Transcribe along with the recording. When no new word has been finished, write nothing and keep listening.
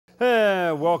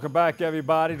And welcome back,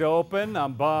 everybody, to Open.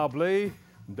 I'm Bob Lee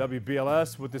from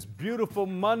WBLS with this beautiful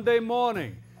Monday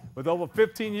morning. With over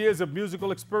 15 years of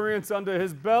musical experience under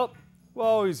his belt,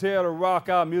 well, he's here to rock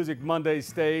our Music Monday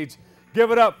stage. Give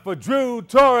it up for Drew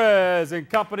Torres and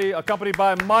company, accompanied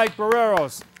by Mike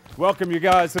Berrios. Welcome you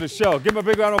guys to the show. Give him a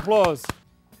big round of applause.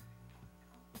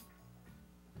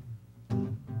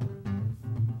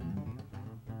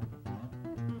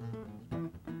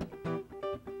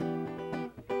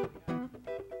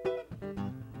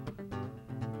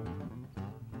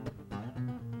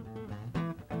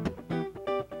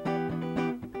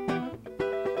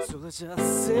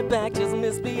 Just sit back, just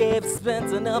misbehave.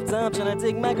 Spent enough time trying to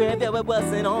dig my grave. Yeah, it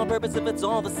wasn't on purpose if it's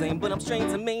all the same. But I'm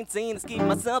trained to maintain, to keep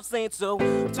myself sane. So,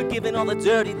 to giving all the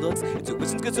dirty looks.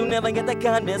 Intuition's good to never get that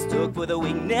kind mistook for the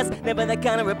weakness. Never that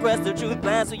kind of repressed. The truth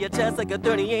blasts through your chest like a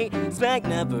 38 spec.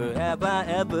 Never have I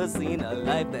ever seen a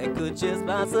life that could just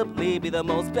possibly be the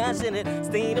most passionate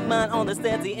state of mind on the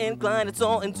steady incline. It's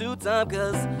all in due time,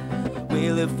 cause we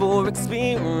live for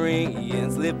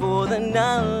experience, live for the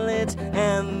knowledge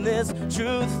and this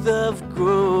truth of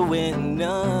growing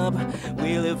up.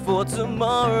 We live for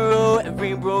tomorrow,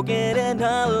 every broken and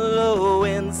hollow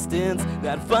instance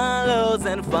that follows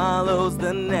and follows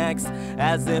the next,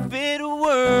 as if it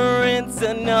weren't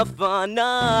enough on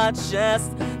our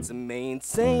chest to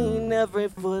maintain every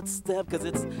footstep. Cause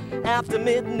it's after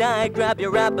midnight, grab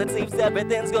your appetites,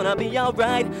 everything's gonna be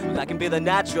alright. I can be the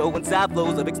natural inside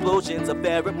flows of explosions of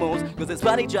pheromones. Cause this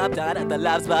body dropped out at the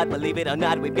live spot, believe it or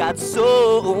not, we've got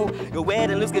soul. Go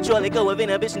ahead and lose control, let go of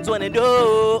inhibitions when it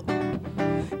do.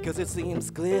 Cause it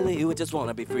seems clearly you just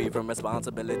wanna be free from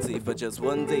responsibility for just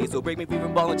one day. So break me free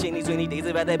from ball and chain these 20 days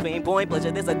about that pain point.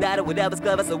 Pleasure this or that or whatever's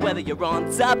clever. So whether you're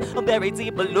on top or very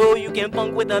deep below, you can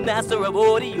funk with the master of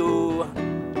audio.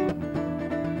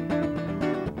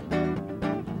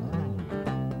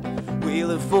 We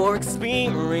live for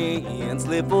experience,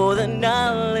 live for the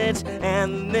knowledge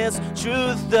and this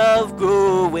truth of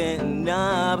growing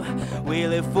up. We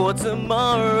live for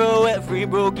tomorrow, every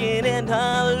broken and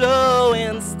hollow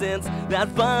instance that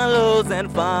follows and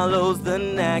follows the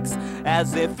next,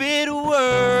 as if it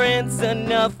weren't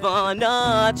enough on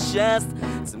our chest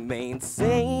to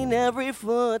maintain every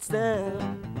footstep.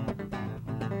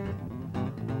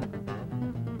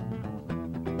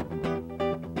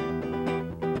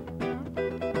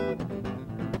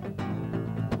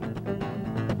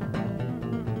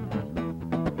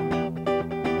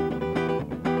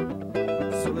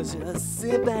 Just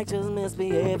sit back, just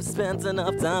misbehave. Spent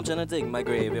enough time trying to dig my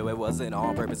grave. It wasn't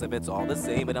on purpose if it's all the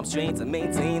same. But I'm trained to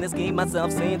maintain, to keep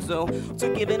myself sane. So,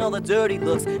 to giving all the dirty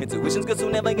looks. Intuition's good, so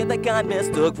never get that kind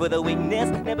mistook for the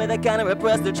weakness. Never that kind of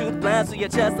repressed. The truth blasts through your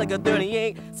chest like a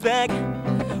 38 spec.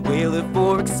 We live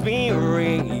for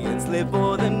experience, live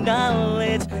for the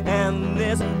knowledge and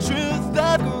this truth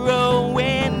of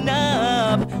growing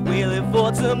up. We live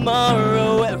for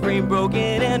tomorrow, every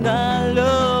broken and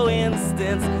hollow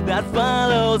instance that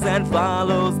follows and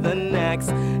follows the next,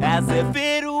 as if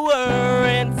it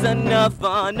weren't enough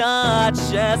on our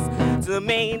chest to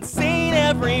maintain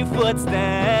every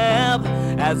footstep,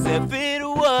 as if it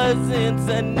wasn't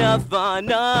enough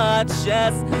on our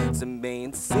chest to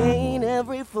maintain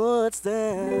every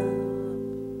footstep.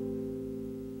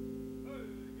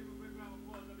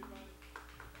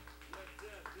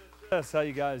 Yes, how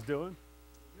you guys doing?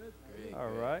 Good. Great. All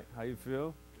right, how you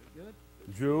feel? Good.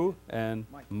 Drew and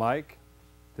Mike.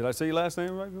 Did I say your last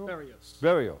name right? Berrios.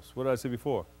 Berrios. What did I say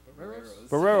before? Berrios.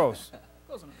 Berrios.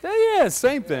 Close enough. Yeah,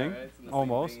 same thing, right,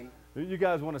 almost. same You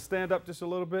guys want to stand up just a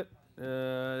little bit?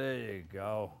 There you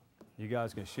go. You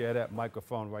guys can share that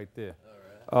microphone right there.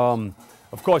 All right.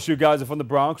 Of course, you guys are from the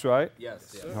Bronx, right?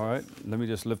 Yes, yes. All right. Let me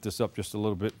just lift this up just a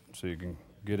little bit so you can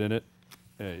get in it.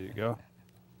 There you go.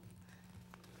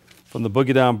 From the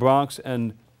Boogie Down Bronx,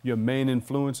 and your main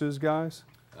influences, guys?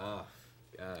 Oh,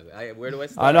 God. Where do I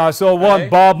start? I know, I saw one,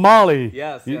 Bob Marley.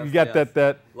 Yes, You yes, got yes.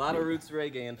 that. A lot of roots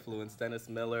reggae influence. Dennis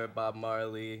Miller, Bob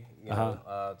Marley, you know,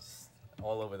 just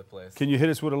all over the place. Can you hit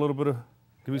us with a little bit of,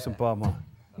 give me some Bob Marley.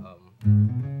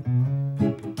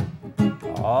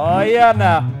 Oh, yeah,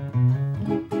 now.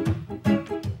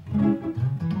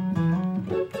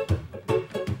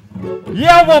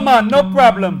 Yeah, woman, no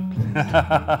problem.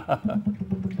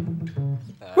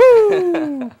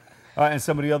 Woo! All right, and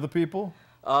some of the other people?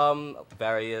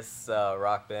 Various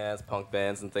rock bands, punk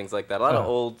bands, and things like that. A lot of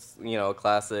old, you know,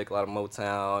 classic, a lot of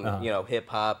Motown, you know, hip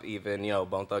hop, even, you know,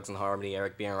 Bone Thugs and Harmony,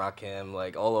 Eric B. and Rakim,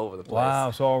 like all over the place. Wow,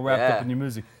 it's all wrapped up in your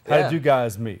music. How did you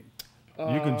guys meet?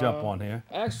 You can jump on here.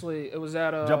 Actually, it was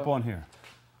at Jump on here.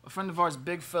 friend of ours,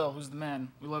 Big Phil, who's the man.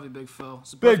 We love you, Big Phil.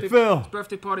 It's Big Phil. His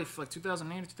birthday party for like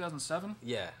 2008 or 2007.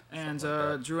 Yeah. And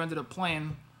Drew ended up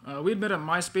playing. We'd met at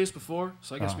MySpace before,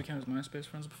 so I guess we became his MySpace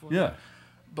friends before. Yeah.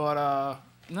 But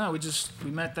no,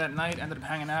 we met that night, ended up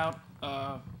hanging out,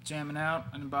 jamming out,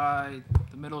 and by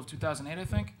the middle of 2008, I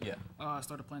think,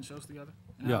 started playing shows together.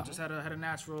 And just had a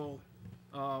natural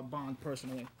bond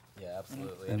personally. Yeah,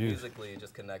 absolutely. And musically,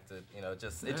 just connected. You know, it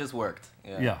just worked.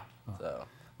 Yeah. So.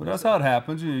 Well, that's how it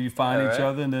happens. You find each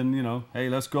other, and then hey,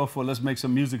 let's make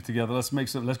some music together.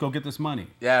 Let's go get this money.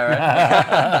 Yeah,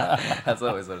 right. That's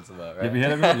always what it's about, right? Have you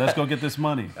heard of it? Let's go get this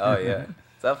money. Oh yeah,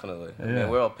 definitely. I mean,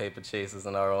 we're all paper chasers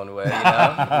in our own way, you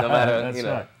know. No matter, that's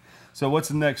right. So what's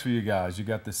next for you guys? You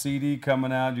got the CD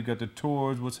coming out. You got the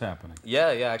tours. What's happening? Yeah.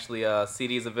 Actually,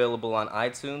 CD is available on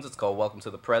iTunes. It's called Welcome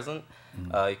to the Present.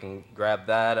 You can grab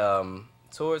that.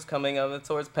 Tours coming up. The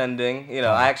tour's pending. You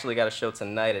know, I actually got a show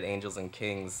tonight at Angels and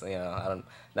Kings. You know,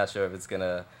 not sure if it's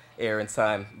gonna air in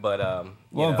time, but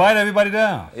invite everybody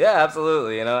down. Yeah,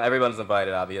 absolutely. You know, everyone's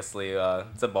invited. Obviously,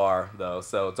 it's a bar though,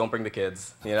 so don't bring the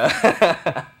kids. You know,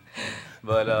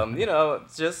 but you know,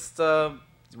 just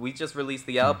we just released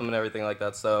the album and everything like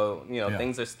that, so you know,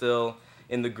 things are still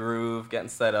in the groove, getting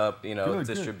set up. You know,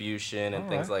 distribution and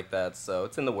things like that. So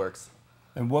it's in the works.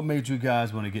 And what made you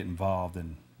guys want to get involved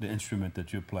in the instrument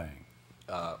that you're playing?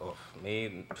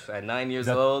 Me at 9 years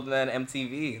old, man.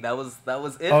 MTV. That was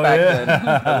it back then. In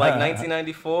like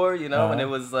 1994, you know, when it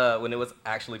was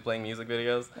actually playing music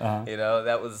videos. You know,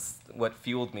 that was what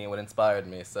fueled me and what inspired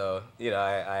me. So you know,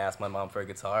 I asked my mom for a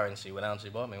guitar, and she went out and she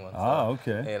bought me one. So,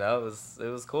 okay. You know, it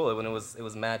was cool. When it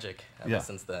was magic ever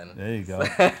since then. There you go.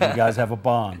 You guys have a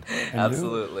bond. And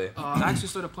absolutely. I actually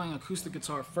started playing acoustic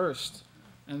guitar first,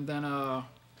 and then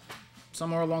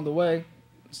somewhere along the way,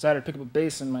 started to pick up a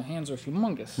bass, and my hands are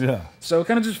humongous. Yeah. So it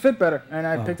kind of just fit better, and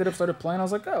I picked it up, started playing. I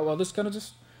was like, oh well, this kind of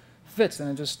just fits, and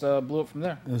it just blew up from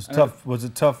there. It was tough. Was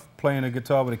it tough playing a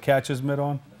guitar with a catcher's mitt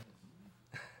on?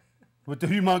 With the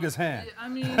humongous hand. I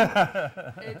mean,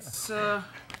 it's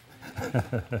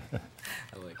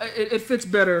it fits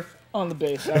better on the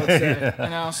bass, I would say. You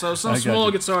know, so some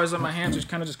smaller guitars on my hands just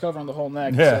kind of just covering the whole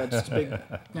neck. So it's just big.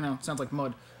 You know, sounds like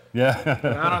mud. Yeah.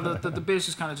 I don't. The bass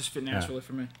just kind of just fit naturally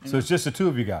for me. So it's just the two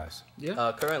of you guys.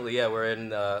 Yeah. Currently, we're in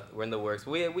the works.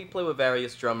 We play with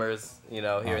various drummers, you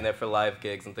know, here and there for live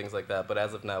gigs and things like that. But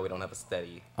as of now, we don't have a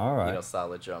steady, you know,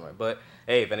 solid drummer. But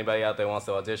hey, if anybody out there wants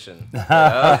to audition, you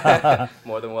know,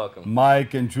 more than welcome.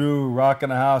 Mike and Drew rocking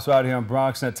the house out here on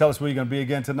BronxNet. Tell us where you're gonna be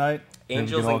again tonight.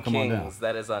 Angels and Kings.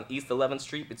 That is on East 11th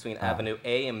Street between Avenue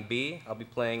A and B. I'll be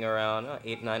playing around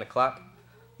 8, 9 o'clock.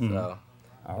 So,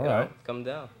 all right, come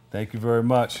down. Thank you very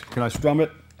much. Can I strum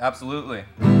it? Absolutely.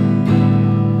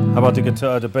 How about the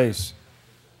guitar, the bass?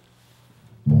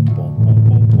 Boom, boom, boom,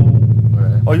 boom, boom.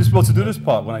 Right. Oh, you're supposed to do this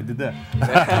part when I did that.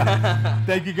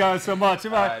 Thank you guys so much.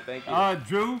 All right, thank you.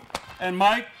 Drew and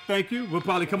Mike, thank you. We'll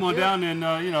probably come on down and,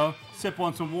 you know, sip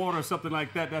on some water or something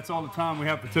like that. That's all the time we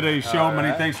have for today's show.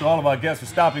 Many thanks to all of our guests for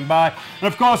stopping by. And,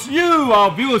 of course, you,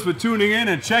 our viewers, for tuning in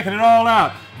and checking it all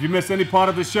out. If you missed any part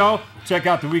of the show, check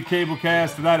out the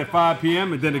Cablecast tonight at 5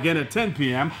 p.m. and then again at 10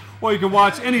 p.m. Or you can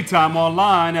watch anytime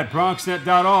online at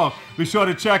BronxNet.org. Be sure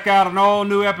to check out an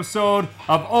all-new episode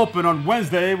of Open on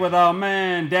Wednesday with our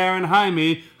man Darren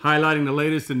Jaime, highlighting the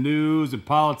latest in news and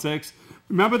politics.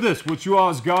 Remember this, what you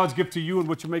are is God's gift to you, and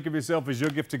what you make of yourself is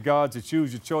your gift to God. To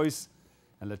choose your choice,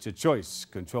 and let your choice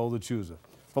control the chooser.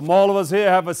 From all of us here,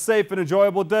 have a safe and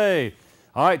enjoyable day.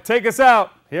 All right, take us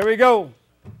out. Here we go.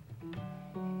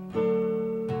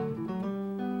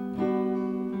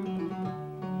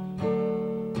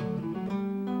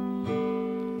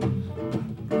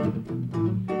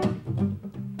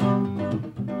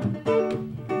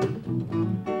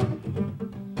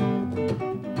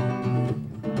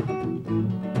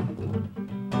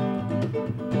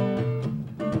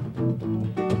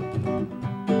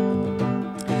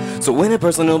 So when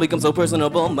impersonal becomes so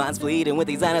personable, minds fleeting with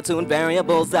these attitude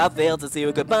variables, I fail to see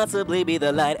what could possibly be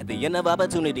the light at the end of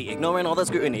opportunity, ignoring all the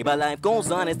scrutiny. But life goes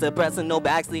on, it's depressing, no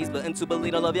backseats, but into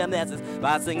believe all of your messes.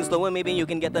 By singing slow and maybe you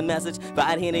can get the message.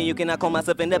 By hitting you cannot call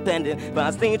myself independent.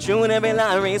 By staying true in every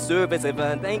line resurface. If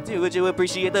I thanked you, would you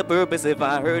appreciate the purpose? If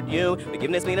I hurt you,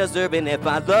 forgiveness me deserving. If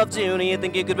I loved you, do you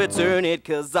think you could return it?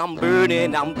 Cause I'm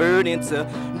burning to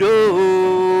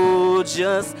know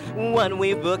just what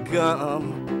we've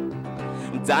become.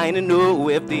 I'm dying to know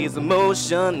if these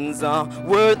emotions are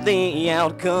worth the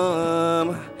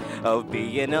outcome of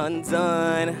being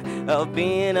undone, of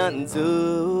being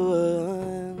undone.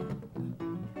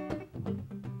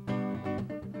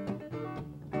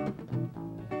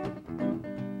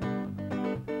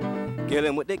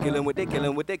 killing with the killing with the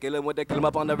killing with the killing with the killing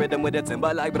up on the rhythm with the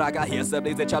timber like Braga. Here,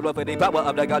 somebody's a child for the power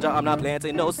of the ganja. I'm not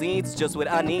planting no seeds, just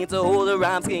what I need to hold a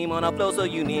rhyme scheme on a flow so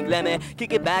unique. Let me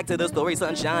kick it back to the story,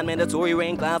 sunshine, mandatory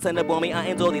rain clouds and upon me. I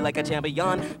am totally like a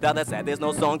champion. Now that's sad, there's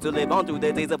no song to live on through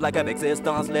the days of lack of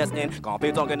existence. Less in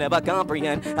compete can never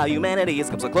comprehend how humanity has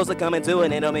come so close to coming to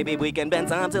an end. Or maybe we can bend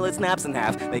time till it snaps in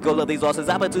half. Make all of these losses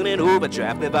opportunity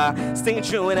overdraft. If I stay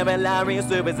true in every line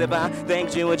service, if I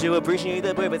thanked you, would you appreciate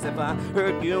the purpose? If I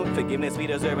hurt you, forgiveness we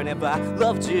deserve. And if I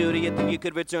loved you, do you think you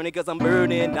could return it? Cause I'm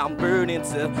burning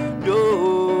to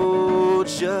know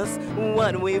just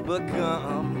what we've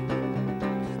become.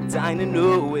 Dying to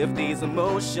know if these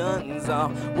emotions are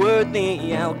worth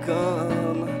the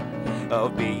outcome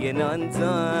of being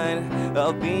undone,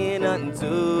 of being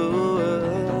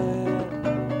undone.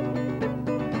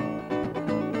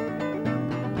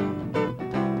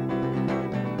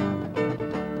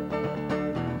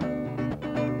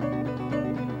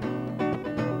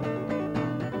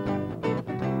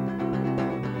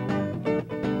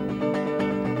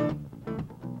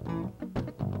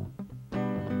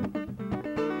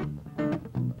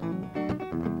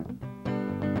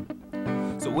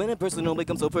 When impersonal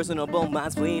becomes so personal, both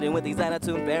minds fleeting with these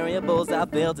attitude variables. I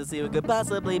fail to see what could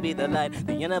possibly be the light,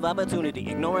 the end of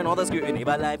opportunity, ignoring all the scrutiny.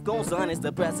 But life goes on, it's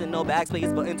depressing. No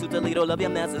backspace button to delete all of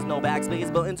your messes. No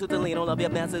backspace button to delete all of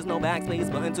your messes. No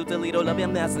backspace button to delete all of your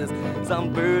messes. So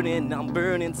I'm burning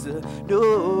to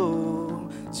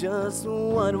know just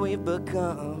what we've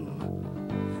become.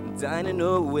 Dying to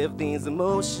know if these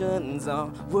emotions are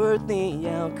worth the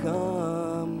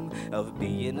outcome of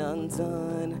being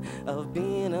undone, of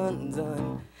being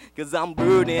undone. Cause I'm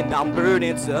burning to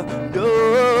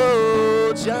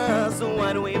know just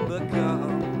what we've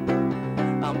become.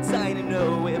 I'm dying to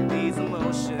know if these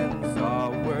emotions